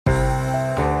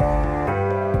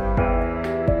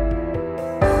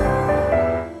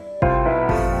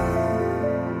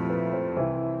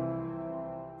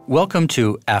Welcome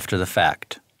to After the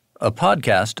Fact, a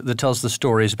podcast that tells the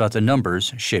stories about the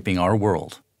numbers shaping our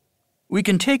world. We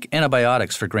can take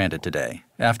antibiotics for granted today.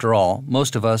 After all,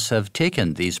 most of us have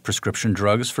taken these prescription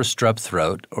drugs for strep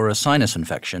throat or a sinus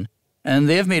infection, and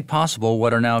they have made possible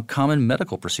what are now common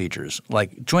medical procedures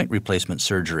like joint replacement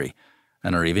surgery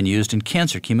and are even used in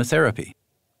cancer chemotherapy.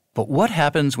 But what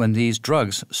happens when these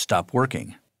drugs stop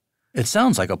working? It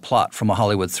sounds like a plot from a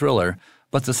Hollywood thriller,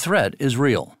 but the threat is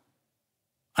real.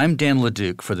 I'm Dan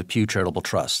LeDuc for the Pew Charitable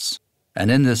Trusts,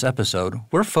 and in this episode,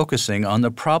 we're focusing on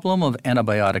the problem of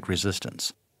antibiotic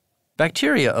resistance.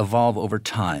 Bacteria evolve over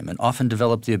time and often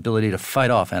develop the ability to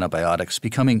fight off antibiotics,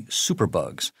 becoming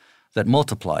superbugs that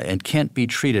multiply and can't be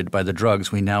treated by the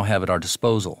drugs we now have at our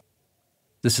disposal.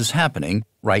 This is happening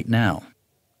right now.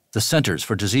 The Centers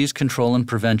for Disease Control and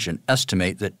Prevention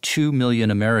estimate that 2 million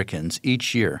Americans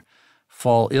each year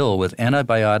fall ill with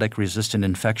antibiotic-resistant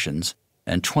infections,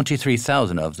 and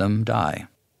 23,000 of them die.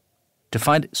 To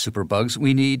fight superbugs,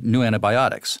 we need new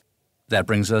antibiotics. That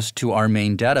brings us to our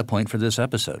main data point for this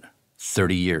episode,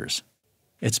 30 years.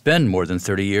 It's been more than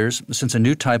 30 years since a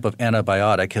new type of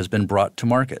antibiotic has been brought to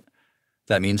market.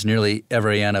 That means nearly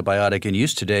every antibiotic in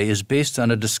use today is based on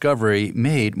a discovery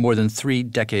made more than 3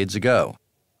 decades ago.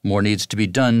 More needs to be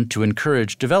done to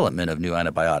encourage development of new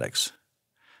antibiotics.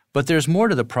 But there's more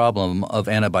to the problem of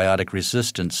antibiotic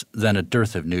resistance than a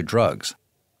dearth of new drugs.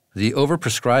 The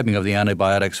overprescribing of the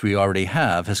antibiotics we already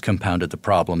have has compounded the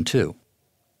problem, too.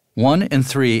 1 in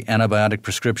 3 antibiotic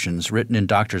prescriptions written in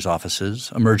doctors'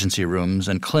 offices, emergency rooms,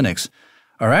 and clinics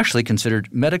are actually considered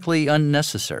medically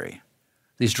unnecessary.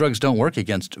 These drugs don't work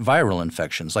against viral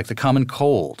infections like the common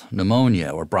cold, pneumonia,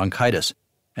 or bronchitis,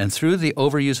 and through the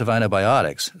overuse of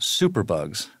antibiotics,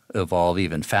 superbugs evolve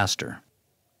even faster.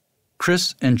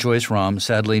 Chris and Joyce Romm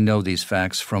sadly know these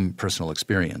facts from personal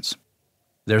experience.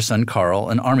 Their son Carl,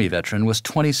 an Army veteran, was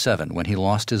 27 when he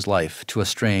lost his life to a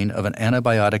strain of an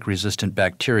antibiotic-resistant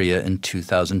bacteria in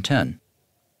 2010.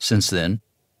 Since then,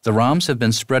 the Romms have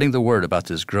been spreading the word about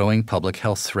this growing public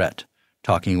health threat,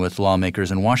 talking with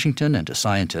lawmakers in Washington and to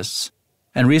scientists,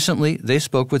 and recently they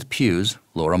spoke with Pew's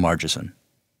Laura Margison.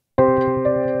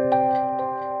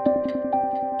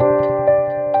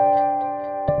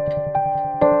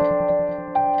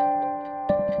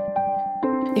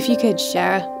 If you could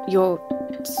share your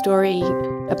story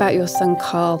about your son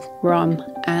Carl Romm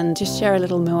and just share a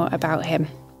little more about him.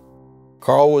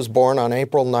 Carl was born on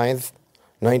April 9th,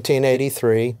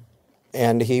 1983,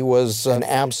 and he was an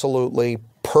absolutely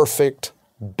perfect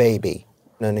baby.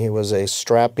 And he was a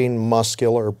strapping,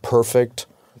 muscular, perfect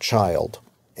child.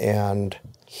 And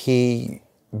he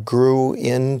grew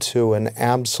into an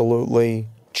absolutely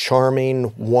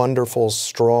charming, wonderful,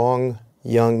 strong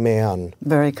young man.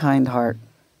 Very kind heart.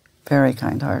 Very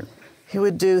kind heart. He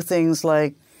would do things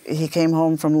like he came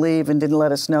home from leave and didn't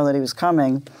let us know that he was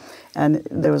coming. And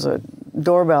there was a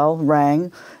doorbell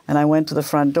rang, and I went to the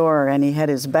front door, and he had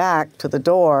his back to the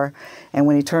door. And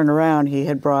when he turned around, he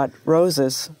had brought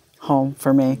roses home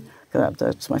for me.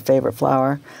 That's my favorite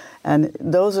flower. And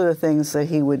those are the things that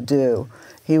he would do.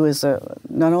 He was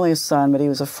not only a son, but he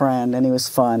was a friend, and he was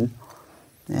fun.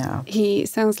 Yeah. He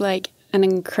sounds like an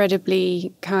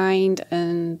incredibly kind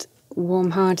and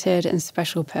warm-hearted and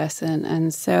special person.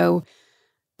 And so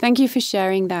thank you for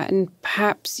sharing that. And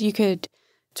perhaps you could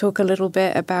talk a little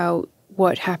bit about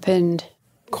what happened.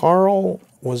 Carl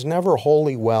was never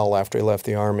wholly well after he left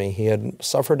the Army. He had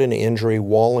suffered an injury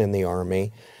while in the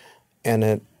Army, and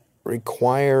it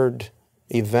required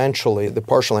eventually the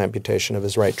partial amputation of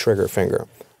his right trigger finger.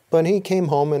 But he came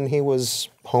home, and he was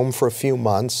home for a few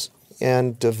months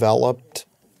and developed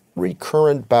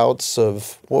recurrent bouts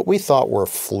of what we thought were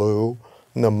flu,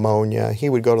 pneumonia. He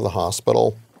would go to the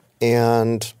hospital,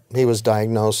 and he was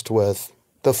diagnosed with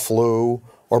the flu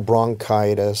or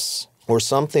bronchitis or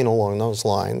something along those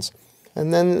lines.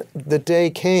 And then the day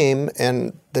came,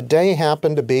 and the day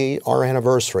happened to be our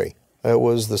anniversary. It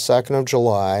was the 2nd of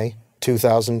July,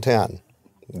 2010.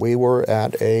 We were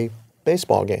at a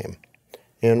baseball game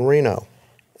in Reno,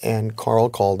 and Carl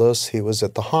called us. He was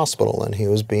at the hospital, and he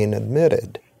was being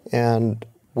admitted. And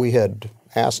we had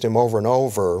asked him over and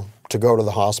over to go to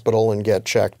the hospital and get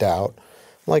checked out.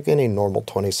 Like any normal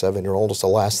 27-year-old, it's the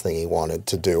last thing he wanted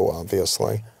to do,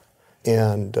 obviously.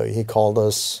 And he called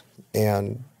us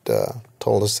and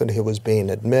told us that he was being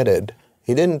admitted.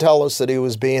 He didn't tell us that he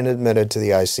was being admitted to the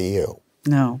ICU.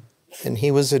 No. And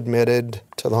he was admitted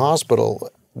to the hospital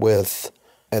with,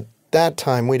 at that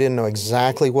time, we didn't know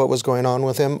exactly what was going on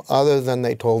with him, other than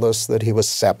they told us that he was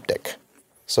septic.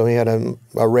 So he had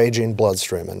a raging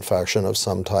bloodstream infection of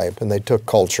some type, and they took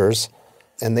cultures,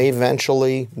 and they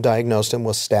eventually diagnosed him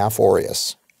with Staph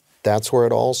aureus. That's where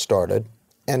it all started.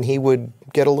 And he would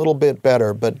get a little bit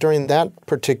better. But during that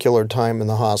particular time in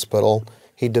the hospital,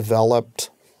 he developed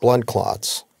blood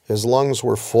clots. His lungs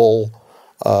were full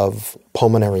of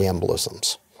pulmonary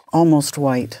embolisms. Almost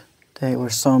white. There were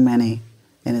so many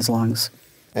in his lungs.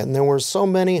 And there were so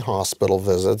many hospital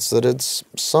visits that it's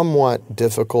somewhat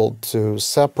difficult to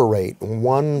separate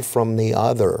one from the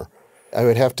other. I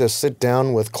would have to sit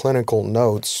down with clinical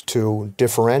notes to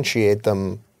differentiate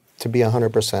them to be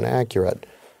 100% accurate.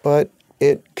 But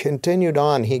it continued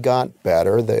on. He got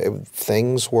better.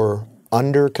 Things were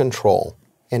under control.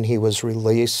 And he was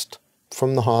released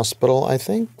from the hospital, I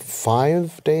think,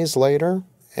 5 days later.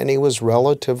 And he was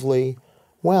relatively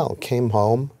well, came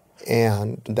home.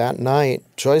 And that night,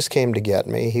 Joyce came to get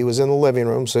me. He was in the living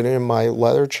room, sitting in my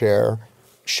leather chair,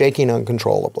 shaking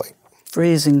uncontrollably.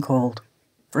 Freezing cold.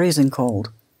 Freezing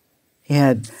cold. He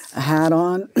had a hat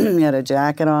on, he had a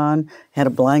jacket on, he had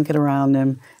a blanket around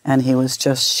him, and he was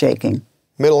just shaking.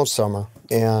 Middle of summer,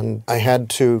 and I had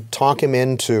to talk him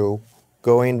into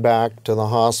going back to the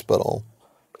hospital,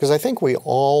 because I think we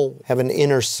all have an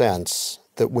inner sense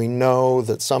that we know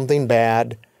that something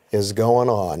bad is going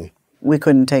on. We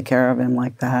couldn't take care of him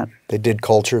like that. They did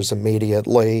cultures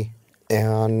immediately,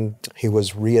 and he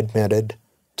was readmitted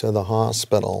to the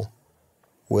hospital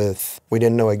we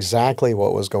didn't know exactly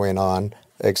what was going on,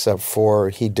 except for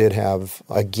he did have,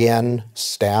 again,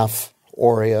 staph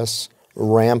aureus,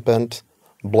 rampant.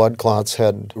 Blood clots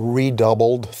had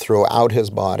redoubled throughout his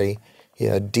body. He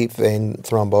had deep vein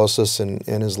thrombosis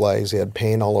in his legs. He had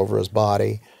pain all over his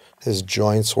body. His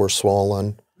joints were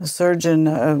swollen. The surgeon,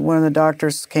 one of the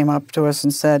doctors came up to us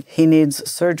and said, he needs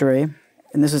surgery.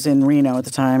 And this was in Reno at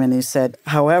the time. And he said,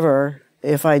 however,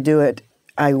 if I do it,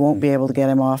 I won't be able to get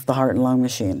him off the heart and lung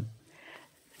machine.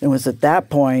 It was at that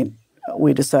point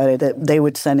we decided that they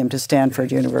would send him to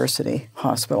Stanford University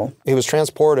Hospital. He was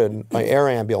transported by air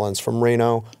ambulance from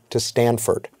Reno to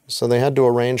Stanford. So they had to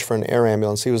arrange for an air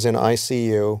ambulance. He was in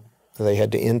ICU. They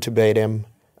had to intubate him.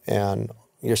 And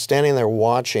you're standing there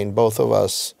watching, both of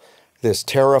us, this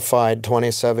terrified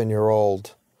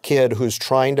 27-year-old kid who's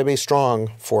trying to be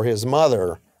strong for his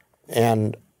mother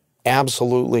and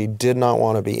absolutely did not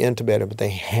want to be intubated, but they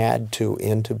had to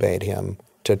intubate him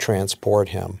to transport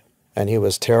him. And he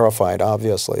was terrified,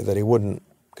 obviously, that he wouldn't,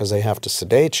 because they have to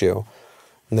sedate you,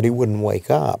 and that he wouldn't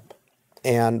wake up.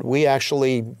 And we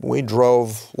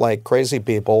drove like crazy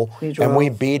people, and we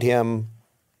beat him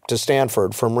to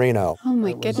Stanford from Reno. Oh,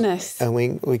 my goodness. And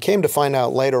we came to find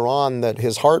out later on that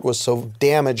his heart was so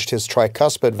damaged, his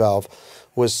tricuspid valve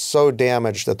was so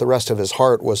damaged that the rest of his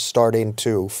heart was starting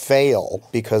to fail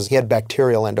because he had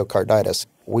bacterial endocarditis.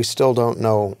 We still don't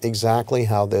know exactly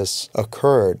how this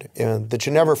occurred. And that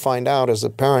you never find out as a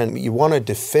parent. You want a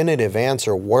definitive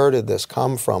answer. Where did this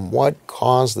come from? What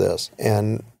caused this?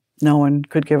 And no one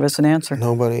could give us an answer.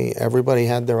 Everybody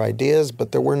had their ideas,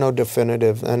 but there were no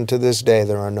definitive, and to this day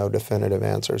there are no definitive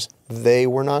answers. They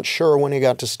were not sure when he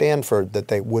got to Stanford that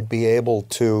they would be able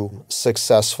to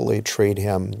successfully treat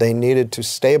him. They needed to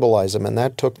stabilize him, and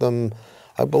that took them,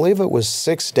 I believe it was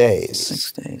 6 days.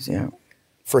 6 days, yeah.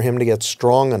 For him to get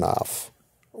strong enough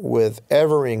with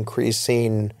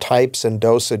ever-increasing types and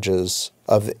dosages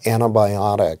of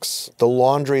antibiotics. The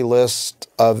laundry list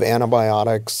of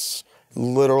antibiotics,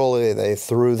 literally, they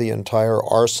threw the entire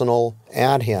arsenal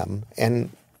at him and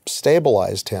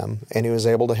stabilized him, and he was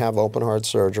able to have open-heart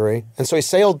surgery. And so he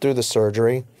sailed through the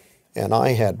surgery, and I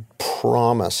had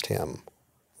promised him,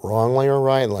 wrongly or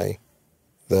rightly,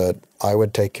 that I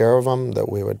would take care of him, that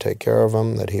we would take care of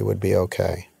him, that he would be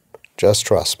okay. Just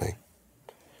trust me.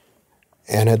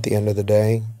 And at the end of the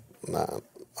day,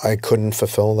 I couldn't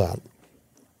fulfill that.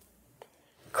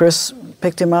 Chris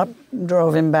picked him up,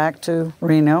 drove him back to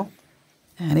Reno,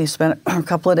 and he spent a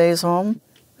couple of days home.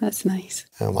 That's nice.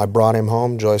 I brought him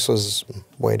home. Joyce was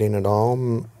waiting at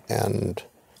home, and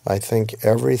I think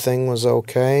everything was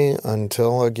okay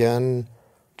until, again,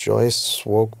 Joyce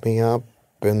woke me up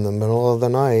in the middle of the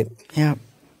night. Yeah.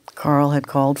 Carl had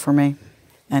called for me,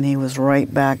 and he was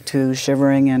right back to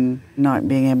shivering and not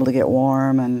being able to get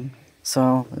warm, and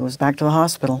so it was back to the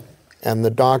hospital. And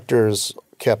the doctors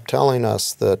kept telling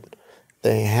us that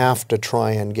they have to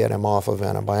try and get him off of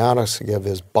antibiotics to give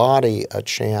his body a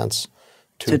chance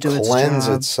to cleanse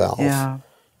itself,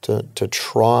 to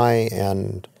try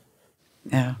and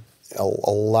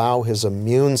allow his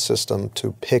immune system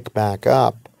to pick back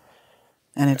up.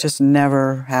 And it just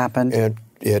never happened.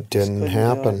 It didn't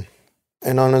happen.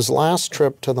 And on his last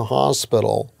trip to the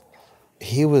hospital,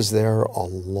 he was there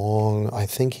I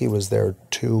think he was there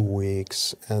 2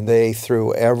 weeks, and they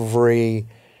threw everything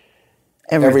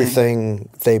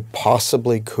they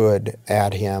possibly could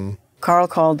at him. Carl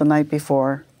called the night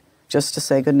before just to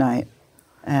say goodnight.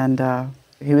 And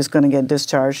he was going to get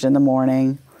discharged in the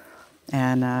morning.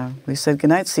 And we said,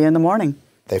 goodnight, see you in the morning.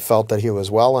 They felt that he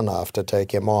was well enough to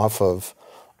take him off of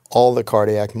all the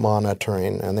cardiac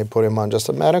monitoring, and they put him on just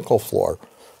a medical floor,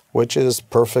 which is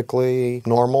perfectly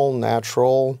normal,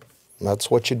 natural.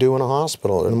 That's what you do in a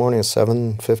hospital. In the morning, at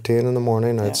 7:15 in the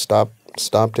morning, I'd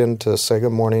stopped in to say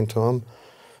good morning to him,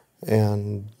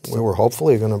 and we were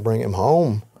hopefully going to bring him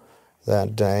home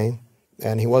that day,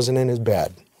 and he wasn't in his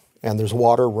bed, and there's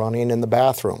water running in the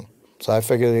bathroom. So I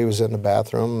figured he was in the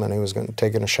bathroom, and he was going to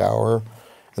take a shower,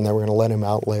 and they were going to let him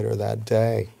out later that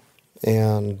day.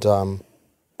 And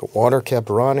the water kept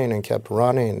running,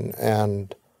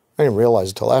 and I didn't realize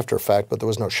it till after the fact, but there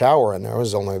was no shower in there. It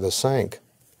was only the sink.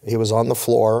 He was on the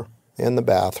floor in the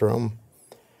bathroom,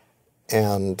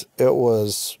 and it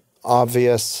was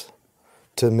obvious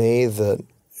to me that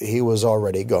he was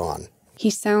already gone.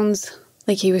 He sounds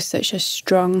like he was such a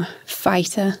strong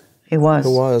fighter. He was.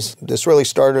 He was. This really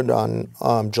started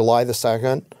on July the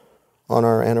 2nd, on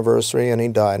our anniversary, and he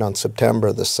died on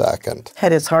September the 2nd.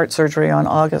 Had his heart surgery on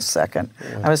August 2nd.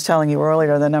 Yeah. I was telling you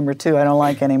earlier, the number 2 I don't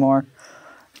like anymore.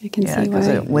 I can see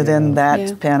why. Within that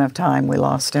span of time, we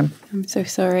lost him. I'm so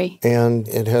sorry. And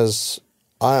it has,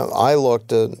 I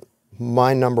looked at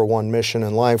my number one mission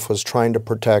in life was trying to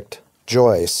protect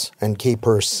Joyce and keep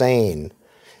her sane.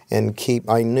 And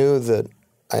I knew that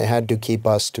I had to keep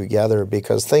us together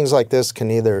because things like this can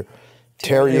either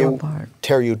tear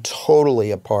you totally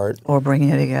apart, or bring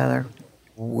you together.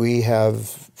 We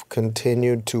have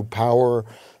continued to power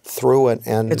through it,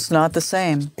 and it's not the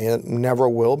same. It never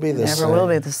will be the same. Never will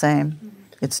be the same.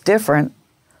 It's different,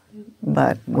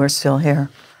 but we're still here.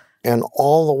 And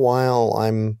all the while,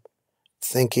 I'm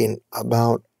thinking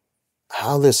about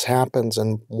how this happens,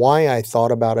 and why I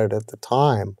thought about it at the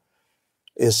time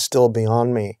is still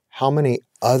beyond me. How many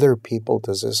other people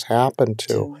does this happen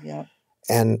to? Yeah.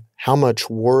 And how much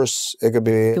worse it could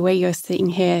be. The way you're sitting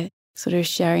here, sort of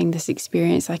sharing this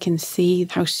experience, I can see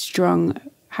how strong,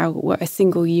 what a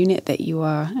single unit that you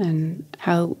are, and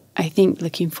how I think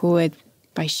looking forward,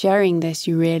 by sharing this,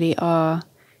 you really are,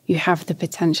 you have the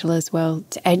potential as well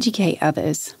to educate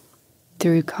others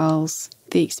through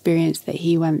the experience that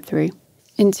he went through.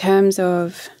 In terms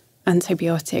of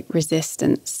antibiotic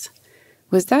resistance,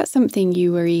 was that something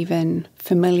you were even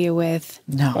familiar with?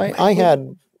 No.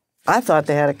 I thought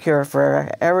they had a cure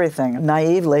for everything.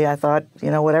 Naively, I thought,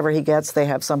 whatever he gets, they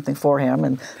have something for him,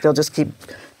 and they'll just keep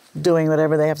doing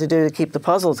whatever they have to do to keep the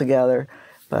puzzle together.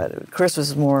 But Chris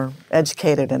was more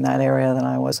educated in that area than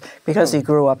I was because he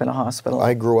grew up in a hospital.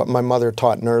 I grew up, my mother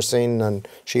taught nursing, and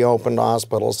she opened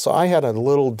hospitals, so I had a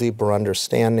little deeper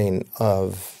understanding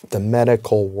of the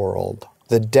medical world.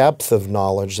 The depth of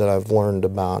knowledge that I've learned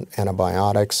about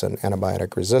antibiotics and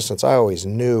antibiotic resistance, I always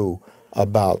knew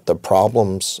about the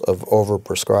problems of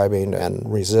overprescribing and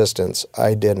resistance.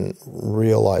 I didn't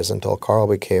realize until Carl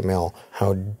became ill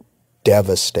how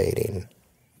devastating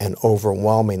and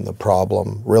overwhelming the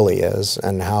problem really is,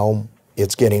 and how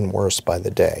it's getting worse by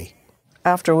the day.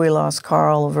 After we lost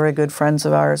Carl, very good friends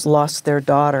of ours lost their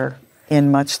daughter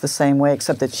in much the same way,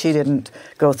 except that she didn't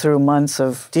go through months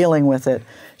of dealing with it.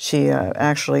 She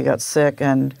actually got sick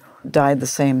and died the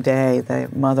same day. The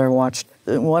mother watched.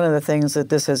 One of the things that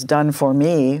this has done for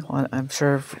me, I'm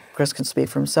sure Chris can speak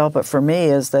for himself, but for me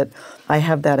is that I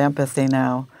have that empathy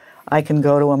now. I can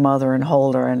go to a mother and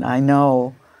hold her, and I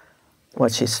know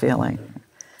what she's feeling.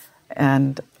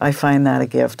 And I find that a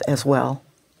gift as well,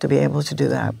 to be able to do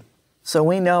that. So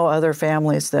we know other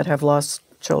families that have lost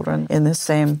children in this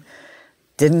same,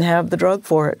 didn't have the drug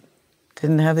for it,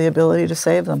 didn't have the ability to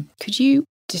save them. Could you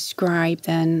describe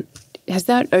then, has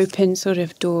that opened sort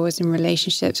of doors and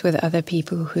relationships with other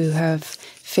people who have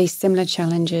faced similar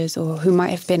challenges, or who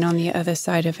might have been on the other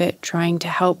side of it, trying to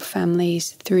help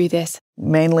families through this?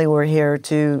 Mainly we're here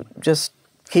to just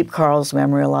keep Carl's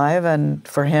memory alive, and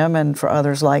for him and for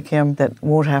others like him that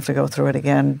won't have to go through it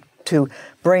again, to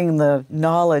bring the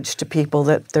knowledge to people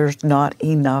that there's not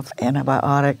enough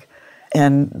antibiotic.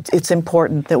 And it's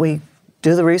important that we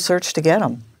do the research to get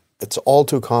them. It's all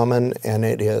too common, and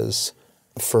it is,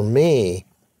 for me,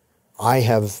 I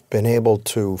have been able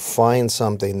to find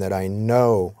something that I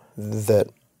know that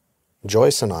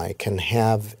Joyce and I can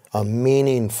have a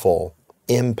meaningful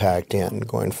impact in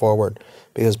going forward,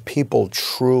 because people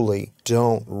truly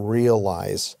don't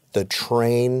realize the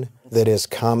train that is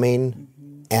coming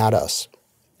at us.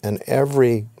 And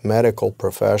every medical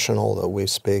professional that we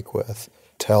speak with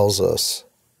tells us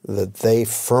that they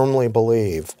firmly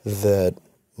believe that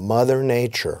Mother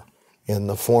Nature, in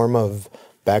the form of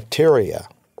bacteria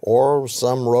or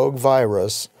some rogue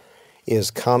virus,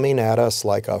 is coming at us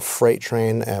like a freight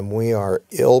train, and we are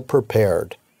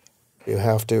ill-prepared. You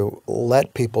have to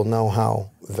let people know how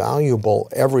valuable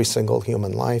every single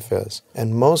human life is.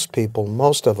 And most people,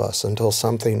 most of us, until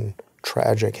something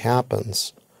tragic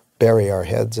happens, bury our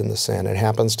heads in the sand. It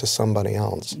happens to somebody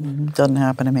else. Doesn't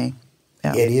happen to me.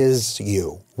 Yeah. It is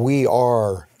you. We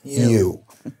are you.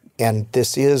 And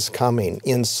this is coming.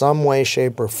 In some way,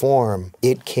 shape, or form,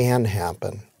 it can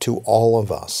happen to all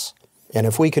of us. And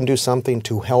if we can do something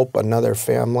to help another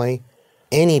family,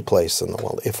 any place in the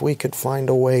world, if we could find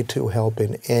a way to help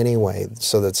in any way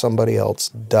so that somebody else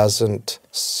doesn't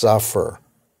suffer.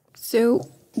 So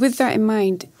with that in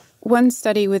mind, one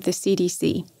study with the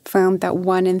CDC found that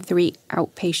 1 in 3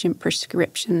 outpatient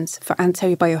prescriptions for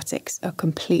antibiotics are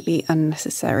completely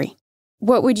unnecessary.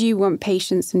 What would you want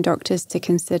patients and doctors to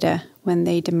consider when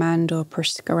they demand or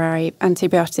prescribe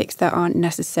antibiotics that aren't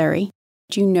necessary?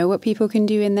 Do you know what people can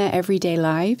do in their everyday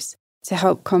lives to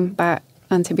help combat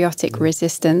antibiotic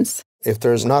resistance? If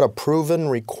there's not a proven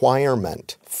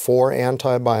requirement for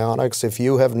antibiotics, if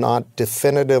you have not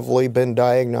definitively been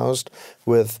diagnosed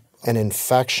with an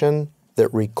infection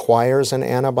that requires an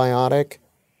antibiotic,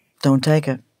 Don't take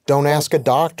it. don't ask a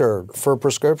doctor for a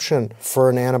prescription for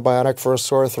an antibiotic for a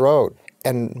sore throat.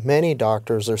 And many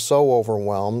doctors are so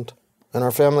overwhelmed, and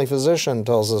our family physician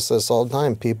tells us this all the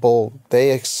time. People,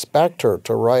 they expect her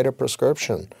to write a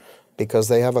prescription because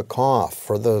they have a cough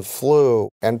or the flu,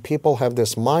 and people have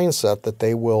this mindset that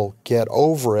they will get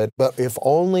over it, but if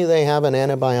only they have an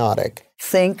antibiotic.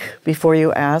 Think before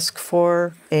you ask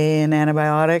for an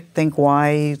antibiotic. Think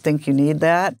why you think you need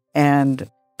that. And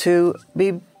to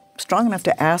be strong enough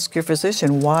to ask your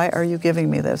physician, why are you giving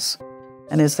me this?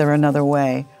 And is there another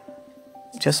way?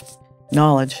 Just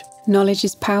knowledge. Knowledge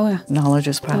is power. Knowledge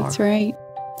is power. That's right.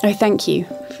 I thank you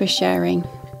for sharing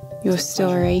your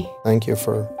story. Thank you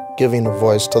for giving a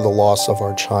voice to the loss of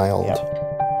our child. Yep.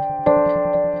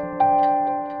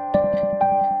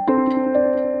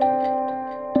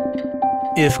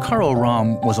 If Carl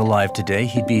Romm was alive today,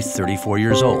 he'd be 34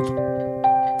 years old.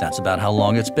 That's about how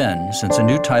long it's been since a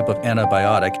new type of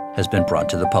antibiotic has been brought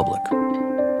to the public.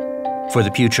 For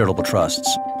the Pew Charitable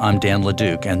Trusts, I'm Dan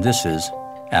LeDuc, and this is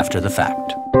After the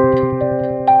Fact.